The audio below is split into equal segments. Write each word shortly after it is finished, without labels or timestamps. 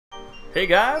Hey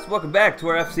guys, welcome back to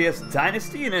our FCS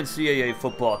Dynasty and NCAA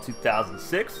Football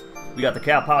 2006. We got the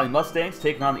Cal Poly Mustangs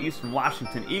taking on the Eastern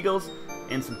Washington Eagles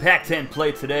in some Pac-10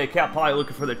 play today. Cal Poly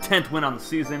looking for their 10th win on the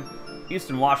season.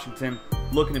 Eastern Washington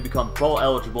looking to become bowl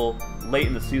eligible late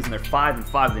in the season. They're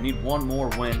 5-5. They need one more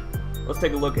win. Let's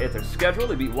take a look at their schedule.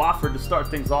 They beat Wofford to start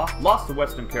things off, lost to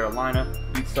Western Carolina,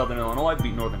 beat Southern Illinois,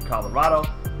 beat Northern Colorado,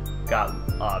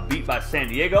 got beat by San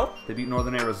Diego. They beat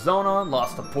Northern Arizona,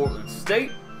 lost to Portland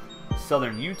State.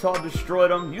 Southern Utah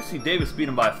destroyed them. UC Davis beat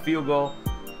them by a field goal.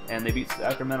 And they beat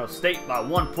Sacramento State by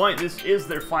 1 point. This is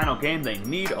their final game. They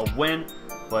need a win,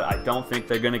 but I don't think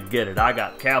they're going to get it. I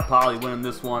got Cal Poly winning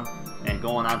this one and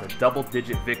going on to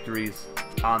double-digit victories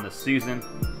on the season.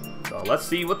 So let's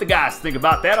see what the guys think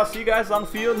about that. I'll see you guys on the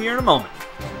field here in a moment.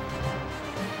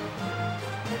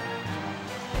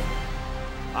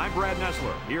 I'm Brad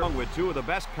Nessler, here with two of the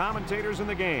best commentators in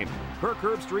the game, Kirk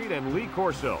Herbstreit and Lee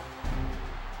Corso.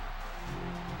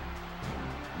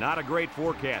 Not a great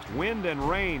forecast. Wind and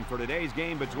rain for today's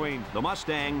game between the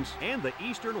Mustangs and the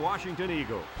Eastern Washington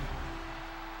Eagles.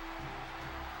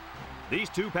 These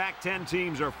two Pac-10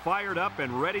 teams are fired up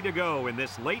and ready to go in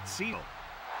this late season.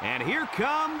 And here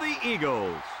come the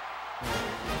Eagles.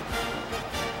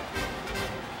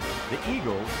 The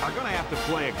Eagles are going to have to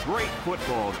play a great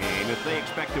football game if they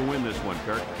expect to win this one,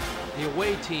 Kirk. The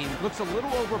away team looks a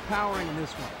little overpowering in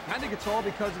this one. I think it's all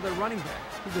because of their running back.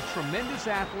 He's a tremendous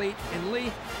athlete, and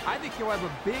Lee, I think he'll have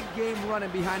a big game running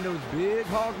behind those big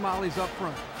hog mollies up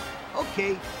front.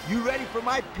 Okay, you ready for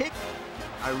my pick?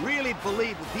 I really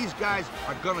believe that these guys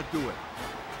are gonna do it.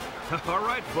 All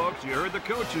right, folks, you heard the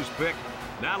coach's pick.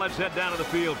 Now let's head down to the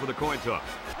field for the coin toss.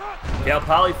 Cal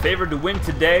Poly favored to win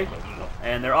today,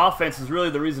 and their offense is really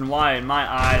the reason why in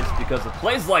my eyes, because of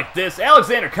plays like this.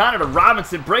 Alexander Connor to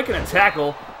Robinson, breaking a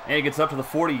tackle, and he gets up to the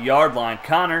 40-yard line.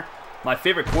 Connor, my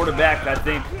favorite quarterback, I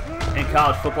think, in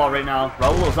college football right now.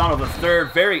 Raul Lozano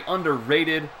III, very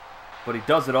underrated, but he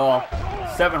does it all.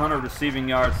 700 receiving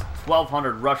yards,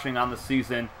 1,200 rushing on the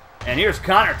season. And here's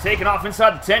Connor taking off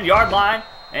inside the 10-yard line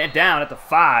and down at the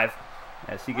 5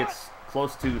 as he gets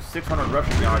close to 600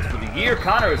 rushing yards for the year.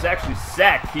 Connor is actually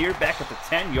sacked here back at the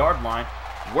 10-yard line.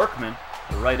 Workman,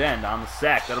 the right end, on the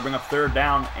sack. That'll bring up third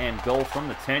down and goal from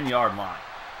the 10-yard line.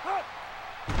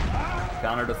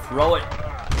 Connor to throw it.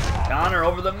 Connor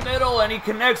over the middle, and he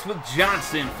connects with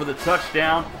Johnson for the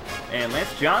touchdown. And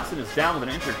Lance Johnson is down with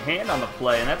an injured hand on the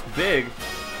play, and that's big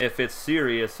if it's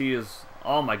serious. He is,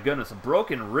 oh my goodness, a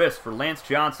broken wrist for Lance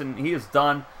Johnson. He is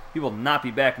done. He will not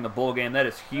be back in the bowl game. That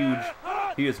is huge.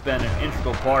 He has been an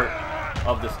integral part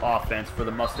of this offense for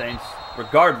the Mustangs,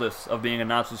 regardless of being a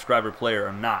non-subscriber player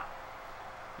or not.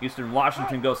 Eastern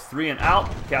Washington goes 3 and out.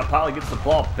 Cal Poly gets the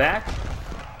ball back.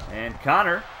 And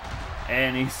Connor,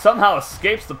 and he somehow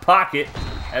escapes the pocket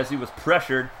as he was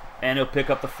pressured, and he'll pick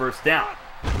up the first down.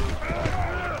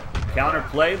 Counter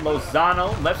play,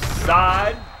 Lozano, left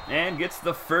side, and gets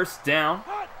the first down.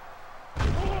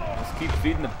 Just keep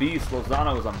feeding the beast.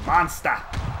 Lozano is a monster.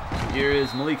 Here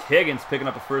is Malik Higgins picking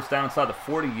up a first down inside the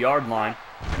 40-yard line.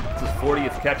 It's his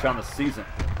 40th catch on the season.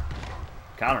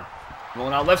 Counter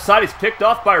rolling out left side. He's picked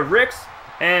off by Ricks,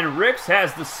 and Ricks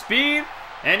has the speed,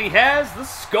 and he has the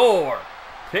score.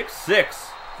 Pick 6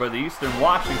 for the Eastern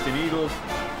Washington Eagles.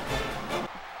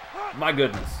 My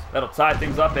goodness, that'll tie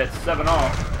things up at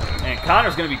 7-all. And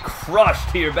Connor's going to be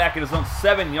crushed here back at his own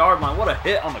 7-yard line. What a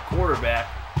hit on the quarterback.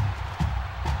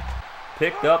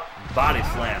 Picked up, body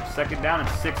slam. Second down and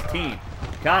 16.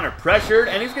 Connor pressured,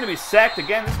 and he's going to be sacked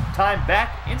again, this time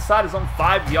back inside his own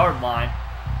 5-yard line.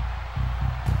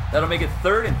 That'll make it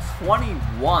 3rd and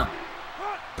 21.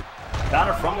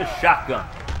 Connor from the shotgun.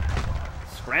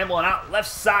 Scrambling out left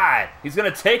side. He's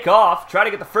going to take off, try to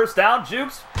get the first down.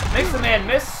 Jukes makes the man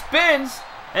miss, spins,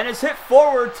 and is hit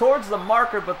forward towards the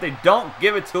marker, but they don't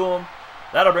give it to him.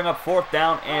 That'll bring up 4th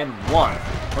down and 1.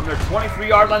 From their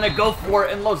 23-yard line, they go for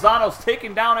it, and Lozano's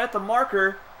taken down at the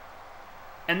marker,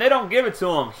 and they don't give it to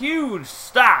him. Huge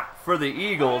stop for the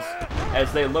Eagles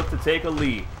as they look to take a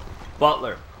lead.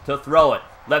 Butler to throw it.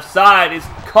 Left side is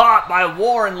caught by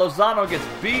Warren. Lozano gets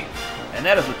beat, and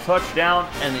that is a touchdown,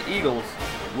 and the Eagles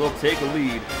will take a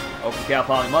lead over the Cal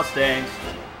Poly Mustangs.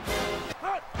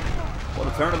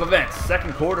 What a turn of events.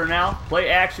 Second quarter now. Play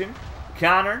action.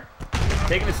 Connor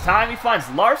taking his time. He finds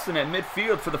Larson at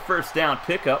midfield for the first down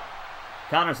pickup.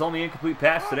 Connor's only incomplete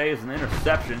pass today is an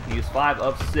interception. He is 5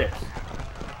 of 6.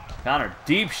 Connor,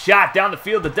 deep shot down the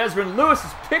field to Desmond Lewis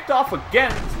is picked off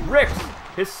again. It's Ricks,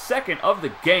 his 2nd of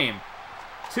the game.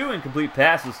 2 incomplete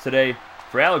passes today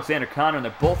for Alexander Connor, and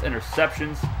they're both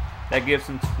interceptions. That gives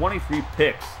him 23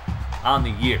 picks on the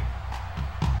year.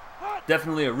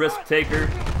 Definitely a risk taker.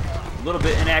 A little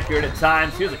bit inaccurate at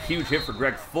times. Here's a huge hit for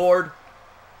Greg Ford.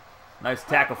 Nice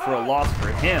tackle for a loss for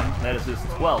him. That is his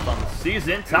 12th on the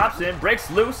season. Thompson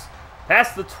breaks loose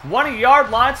past the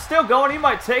 20-yard line. Still going. He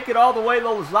might take it all the way.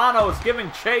 Lozano is giving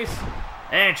chase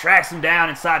and tracks him down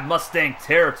inside Mustang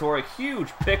territory. Huge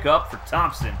pickup for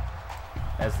Thompson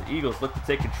as the Eagles look to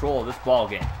take control of this ball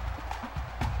game.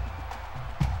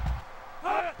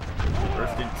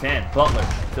 1st and 10. Butler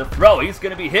to throw. He's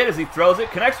going to be hit as he throws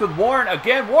it. Connects with Warren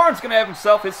again. Warren's going to have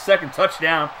himself his 2nd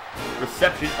touchdown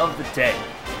reception of the day.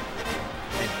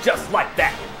 And just like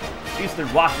that,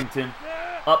 Eastern Washington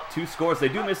up 2 scores. They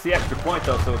do miss the extra point,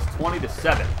 though, so it's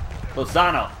 20-7.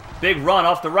 Lozano, big run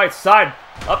off the right side,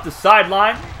 up the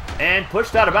sideline, and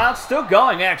pushed out of bounds. Still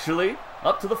going, actually,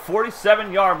 up to the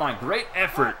 47-yard line. Great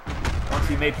effort once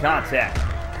he made contact.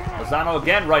 Lozano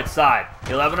again, right side.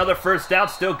 He'll have another 1st down,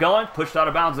 still going. Pushed out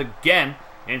of bounds again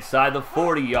inside the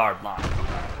 40-yard line.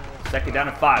 2nd down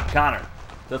and 5. Connor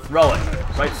to throw it.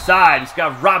 Right side, he's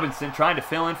got Robinson trying to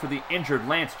fill in for the injured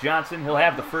Lance Johnson. He'll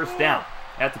have the 1st down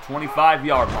at the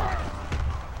 25-yard line.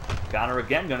 Connor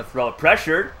again going to throw it.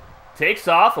 Pressured. Takes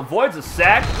off, avoids a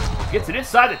sack. Gets it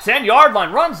inside the 10-yard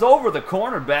line. Runs over the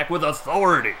cornerback with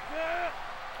authority.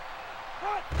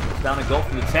 Down and go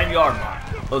from the 10-yard line.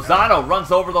 Lozano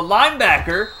runs over the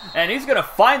linebacker, and he's going to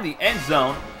find the end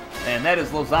zone. And that is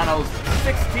Lozano's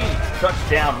 16th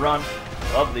touchdown run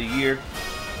of the year.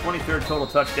 23rd total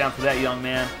touchdown for that young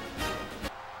man.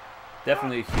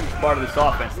 Definitely a huge part of this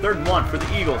offense. 3rd and 1 for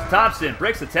the Eagles. Thompson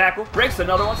breaks the tackle, breaks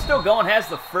another one, still going, has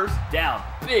the 1st down.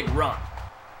 Big run.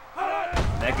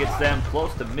 That gets them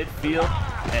close to midfield.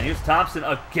 And here's Thompson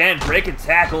again, breaking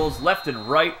tackles left and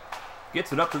right.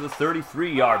 Gets it up to the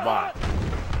 33-yard line.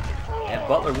 And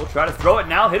Butler will try to throw it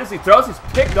now. Hit as he throws. He's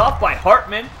picked off by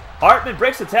Hartman. Hartman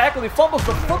breaks the tackle. He fumbles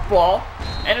the football.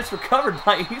 And it's recovered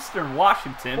by Eastern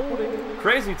Washington.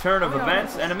 Crazy turn of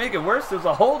events. And to make it worse, there's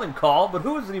a holding call. But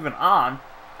who is it even on?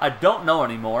 I don't know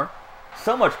anymore.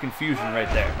 So much confusion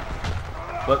right there.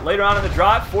 But later on in the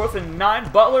drive, 4th and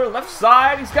 9. Butler left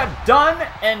side. He's got Dunn.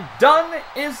 And Dunn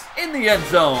is in the end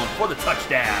zone for the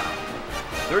touchdown.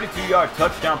 32-yard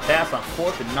touchdown pass on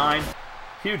 4th and 9.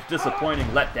 Huge disappointing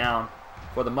letdown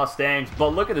for the Mustangs. But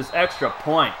look at this extra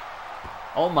point.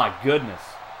 Oh my goodness.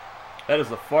 That is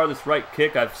the farthest right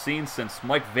kick I've seen since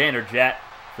Mike Vanderjagt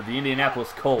for the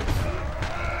Indianapolis Colts.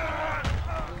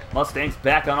 Mustangs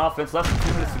back on offense. Less than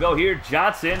 2 minutes to go here.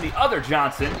 Johnson, the other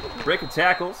Johnson, breaking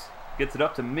tackles. Gets it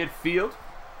up to midfield.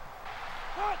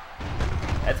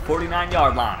 That's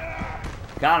 49-yard line.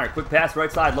 Connor, quick pass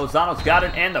right side. Lozano's got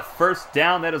it, and the 1st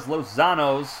down. That is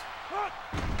Lozano's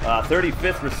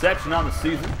 35th reception on the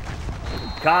season.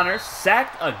 Connor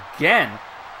sacked again.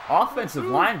 Offensive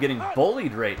line getting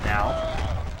bullied right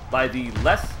now by the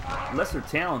lesser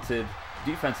talented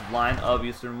defensive line of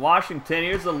Eastern Washington.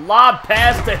 Here's a lob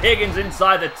pass to Higgins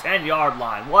inside the 10-yard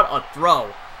line. What a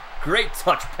throw. Great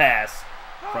touch pass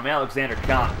from Alexander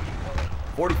Connor.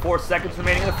 44 seconds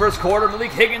remaining in the 1st quarter.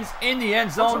 Malik Higgins in the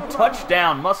end zone.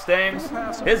 Touchdown, Mustangs.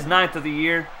 His 9th of the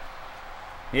year.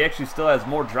 He actually still has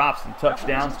more drops than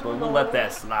touchdowns, but we'll let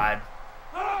that slide.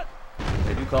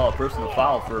 They do call a personal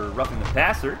foul for roughing the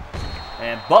passer.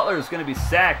 And Butler is going to be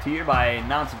sacked here by a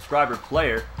non-subscriber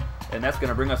player. And that's going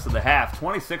to bring us to the half.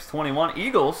 26-21.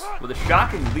 Eagles with a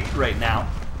shocking lead right now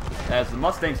as the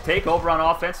Mustangs take over on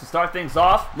offense to start things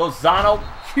off. Lozano,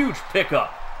 huge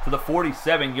pickup to the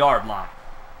 47-yard line.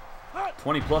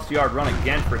 20-plus yard run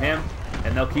again for him.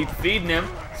 And they'll keep feeding him.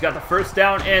 He's got the 1st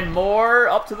down and more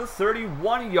up to the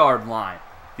 31-yard line.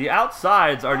 The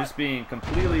outsides are just being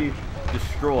completely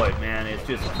destroyed, man. It's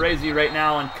just crazy right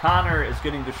now, and Connor is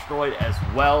getting destroyed as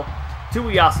well.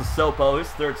 Tuiasosopo, his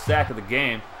 3rd sack of the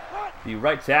game. The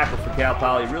right tackle for Cal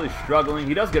Poly really struggling.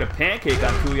 He does get a pancake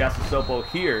on Tuiasosopo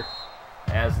here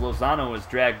as Lozano is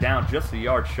dragged down just a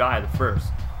yard shy of the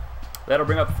 1st. That'll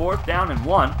bring up 4th down and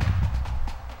 1.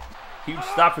 Huge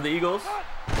stop for the Eagles.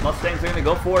 Mustangs are going to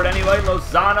go for it anyway.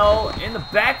 Lozano in the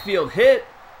backfield hit.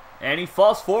 And he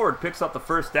falls forward, picks up the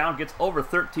 1st down, gets over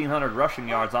 1,300 rushing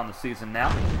yards on the season now.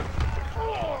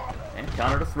 And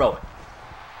Connor to throw it.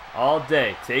 All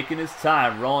day, taking his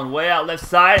time, rolling way out left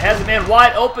side, has a man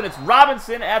wide open. It's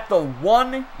Robinson at the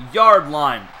 1-yard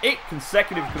line. 8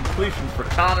 consecutive completions for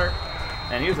Connor.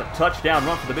 And here's a touchdown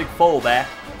run for the big fullback.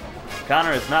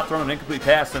 Connor has not thrown an incomplete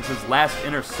pass since his last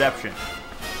interception.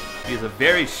 He is a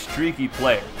very streaky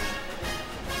player.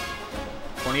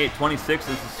 28-26 is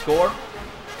the score.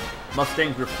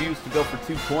 Mustangs refuse to go for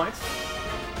 2 points.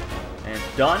 And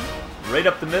Dunn, right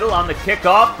up the middle on the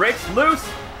kickoff, breaks loose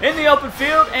in the open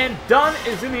field, and Dunn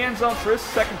is in the end zone for his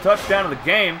 2nd touchdown of the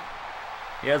game.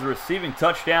 He has a receiving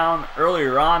touchdown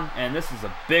earlier on, and this is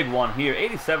a big one here.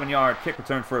 87-yard kick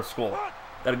return for a score.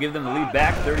 That'll give them the lead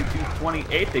back,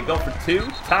 32-28. They go for 2.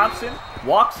 Thompson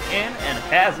walks in and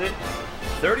has it,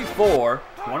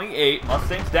 34-28.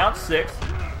 Mustangs down 6.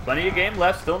 Plenty of game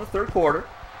left, still in the third quarter.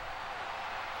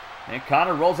 And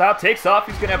Connor rolls out, takes off.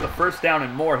 He's going to have the first down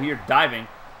and more here, diving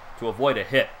to avoid a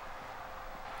hit.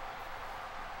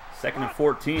 2nd and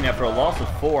 14 after a loss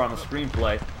of 4 on the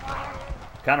screenplay.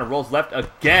 Connor rolls left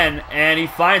again, and he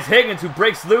finds Higgins, who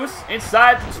breaks loose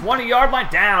inside the 20-yard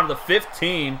line, down to the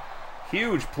 15.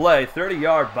 Huge play,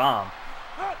 30-yard bomb.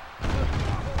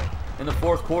 In the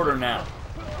fourth quarter now.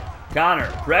 Connor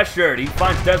pressured. He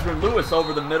finds Desmond Lewis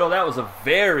over the middle. That was a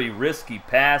very risky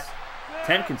pass.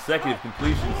 10 consecutive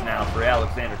completions now for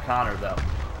Alexander Connor, though.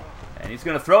 And he's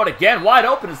going to throw it again. Wide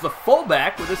open is the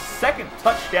fullback with his 2nd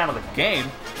touchdown of the game.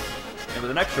 And with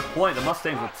an extra point, the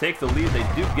Mustangs will take the lead. They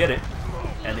do get it.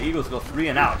 And the Eagles go 3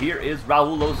 and out. Here is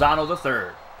Raul Lozano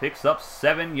III. Picks up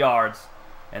 7 yards.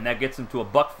 And that gets him to a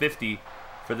 $150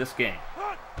 for this game.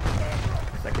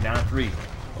 2nd down and 3.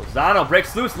 Lozano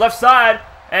breaks loose left side.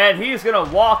 And he's going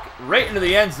to walk right into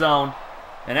the end zone.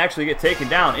 And actually get taken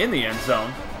down in the end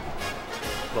zone.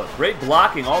 But great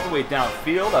blocking all the way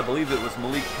downfield. I believe it was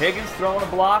Malik Higgins throwing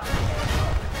a block.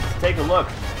 Let's take a look.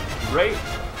 Great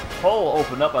hole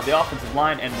opened up on the offensive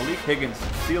line. And Malik Higgins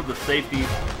sealed the safety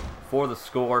for the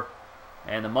score,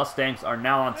 and the Mustangs are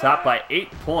now on top by 8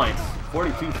 points,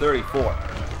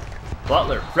 42-34.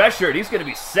 Butler pressured. He's going to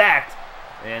be sacked,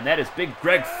 and that is big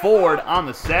Greg Ford on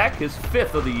the sack, his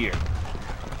 5th of the year.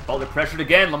 Butler pressured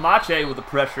again. Lamache with the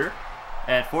pressure,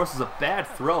 and forces a bad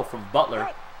throw from Butler,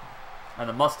 and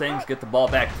the Mustangs get the ball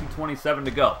back. 2:27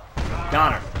 to go.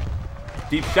 Connor,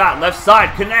 deep shot, left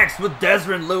side, connects with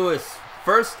Desmond Lewis.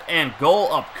 1st and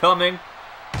goal upcoming.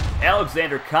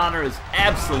 Alexander Connor is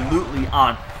absolutely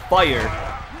on fire.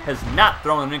 Has not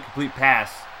thrown an incomplete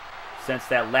pass since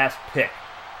that last pick.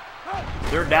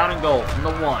 3rd down and goal from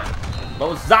the 1.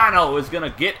 Lozano is going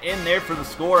to get in there for the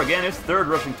score. Again, his 3rd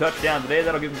rushing touchdown today.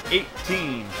 That'll give him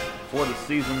 18 for the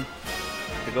season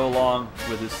to go along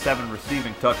with his 7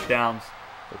 receiving touchdowns.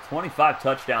 So 25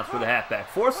 touchdowns for the halfback.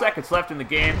 4 seconds left in the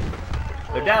game.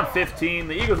 They're down 15.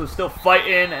 The Eagles are still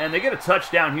fighting, and they get a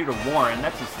touchdown here to Warren.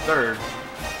 That's his 3rd.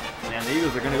 And the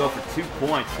Eagles are going to go for 2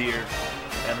 points here.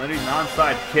 And they need an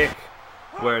onside kick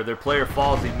where their player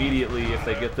falls immediately if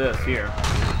they get this here.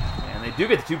 And they do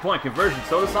get the 2-point conversion.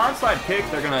 So this onside kick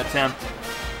they're going to attempt.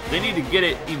 They need to get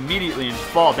it immediately and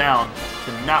fall down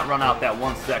to not run out that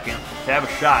 1 second to have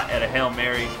a shot at a Hail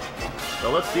Mary.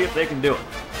 So let's see if they can do it.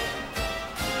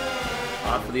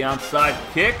 On for the onside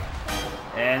kick.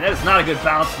 And that is not a good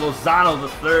bounce. Lozano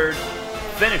III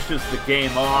finishes the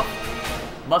game off.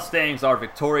 Mustangs are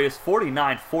victorious,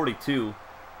 49-42,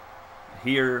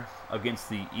 here against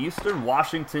the Eastern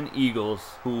Washington Eagles,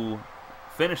 who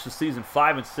finished the season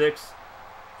 5-6.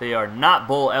 They are not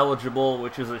bowl eligible,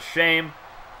 which is a shame,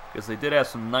 because they did have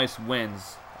some nice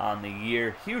wins on the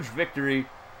year. Huge victory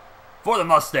for the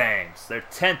Mustangs. Their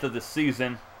 10th of the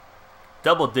season,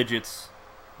 double digits.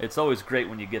 It's always great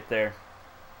when you get there.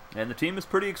 And the team is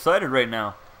pretty excited right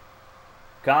now.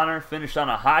 Connor finished on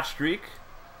a hot streak.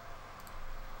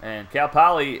 And Cal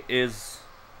Poly is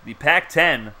the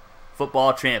PAC10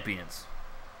 football champions.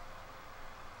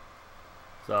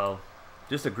 So,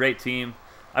 just a great team.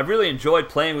 I've really enjoyed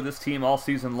playing with this team all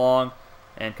season long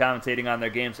and commentating on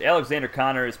their games. Alexander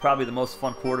Connor is probably the most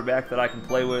fun quarterback that I can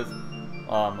play with,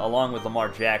 along with Lamar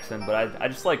Jackson. But I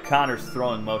just like Connor's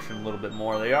throwing motion a little bit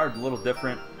more. They are a little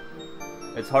different.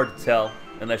 It's hard to tell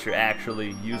unless you're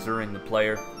actually usering the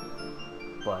player.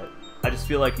 But I just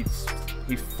feel like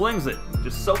he flings it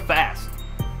just so fast.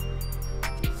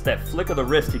 It's that flick of the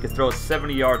wrist, he could throw it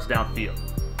 70 yards downfield.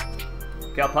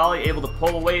 Cal Poly able to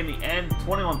pull away in the end,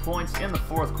 21 points in the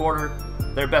fourth quarter,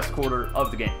 their best quarter of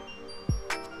the game.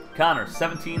 Connor,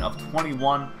 17 of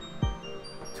 21,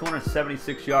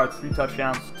 276 yards, 3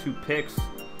 touchdowns, 2 picks.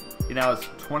 He now has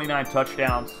 29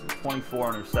 touchdowns,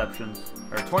 24 interceptions,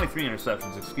 or 23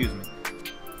 interceptions, excuse me.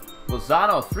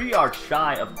 Lozano, 3 yards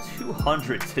shy of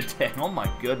 200 today. Oh my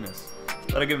goodness.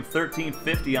 That'll give him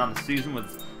 1350 on the season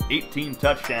with 18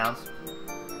 touchdowns.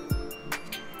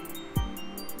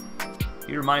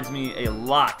 He reminds me a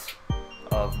lot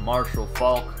of Marshall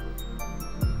Falk.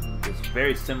 Just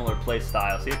very similar play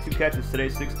styles. He had 2 catches today,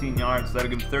 16 yards. That'll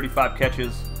give him 35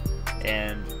 catches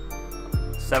and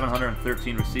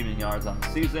 713 receiving yards on the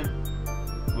season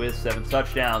with 7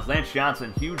 touchdowns. Lance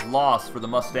Johnson, huge loss for the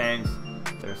Mustangs.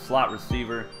 Their slot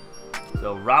receiver.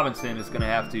 So Robinson is going to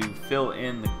have to fill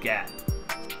in the gap.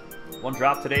 1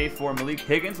 drop today for Malik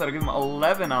Higgins. That'll give him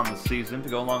 11 on the season to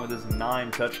go along with his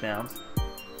 9 touchdowns.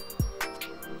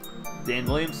 Dan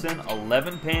Williamson,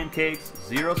 11 pancakes,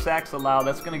 0 sacks allowed.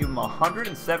 That's going to give him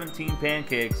 117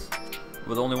 pancakes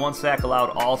with only 1 sack allowed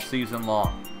all season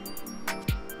long.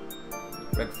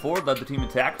 Greg Ford led the team in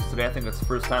tackles today. I think that's the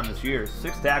first time this year.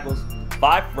 6 tackles,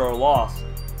 5 for a loss,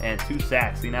 and 2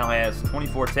 sacks. He now has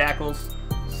 24 tackles,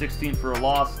 16 for a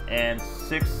loss, and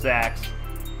 6 sacks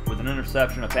with an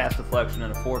interception, a pass deflection,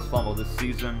 and a forced fumble this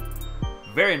season.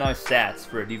 Very nice stats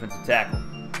for a defensive tackle.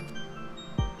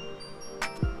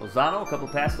 Lozano, a couple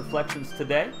pass deflections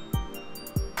today.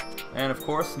 And of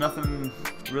course, nothing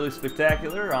really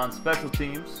spectacular on special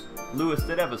teams. Lewis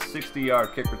did have a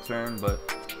 60-yard kick return, but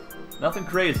nothing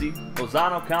crazy.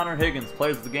 Lozano, Connor, Higgins,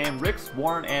 players of the game, Ricks,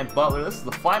 Warren, and Butler. This is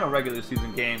the final regular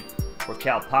season game for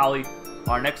Cal Poly.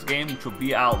 Our next game, which will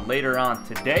be out later on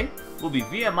today, will be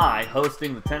VMI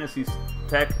hosting the Tennessee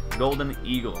Tech Golden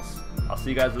Eagles. I'll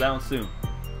see you guys with that one soon.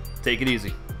 Take it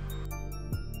easy.